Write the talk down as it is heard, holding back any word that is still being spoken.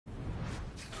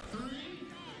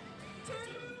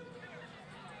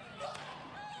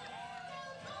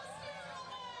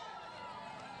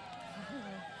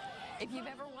If you've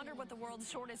ever wondered what the world's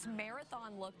shortest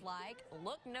marathon looked like,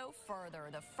 look no further.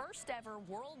 The first ever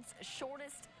world's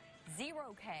shortest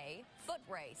 0K foot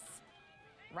race.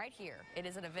 Right here. It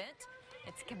is an event.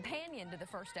 It's a companion to the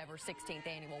first ever 16th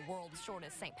annual World's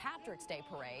Shortest St. Patrick's Day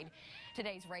Parade.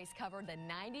 Today's race covered the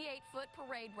 98-foot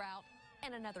parade route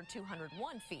and another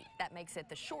 201 feet. That makes it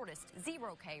the shortest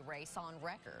 0K race on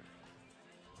record.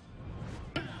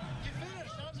 You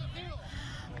finished. How's it feel?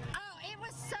 Oh, it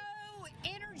was so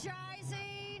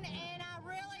energizing, and I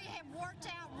really have worked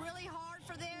out really hard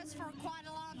for this for quite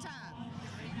a long time.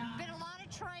 Been a lot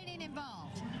of training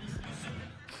involved.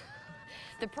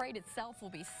 The parade itself will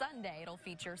be Sunday. It'll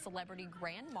feature celebrity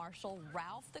Grand Marshal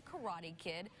Ralph the Karate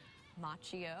Kid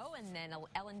Macchio, and then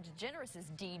Ellen DeGeneres'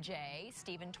 DJ,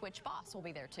 Stephen Twitch Boss, will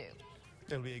be there too.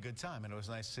 It'll be a good time, and it was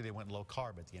nice to see they went low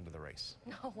carb at the end of the race.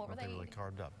 Oh, what were they? They really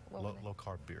carved up. Low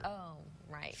carb beer. Oh,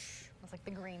 right. It was like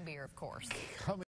the green beer, of course.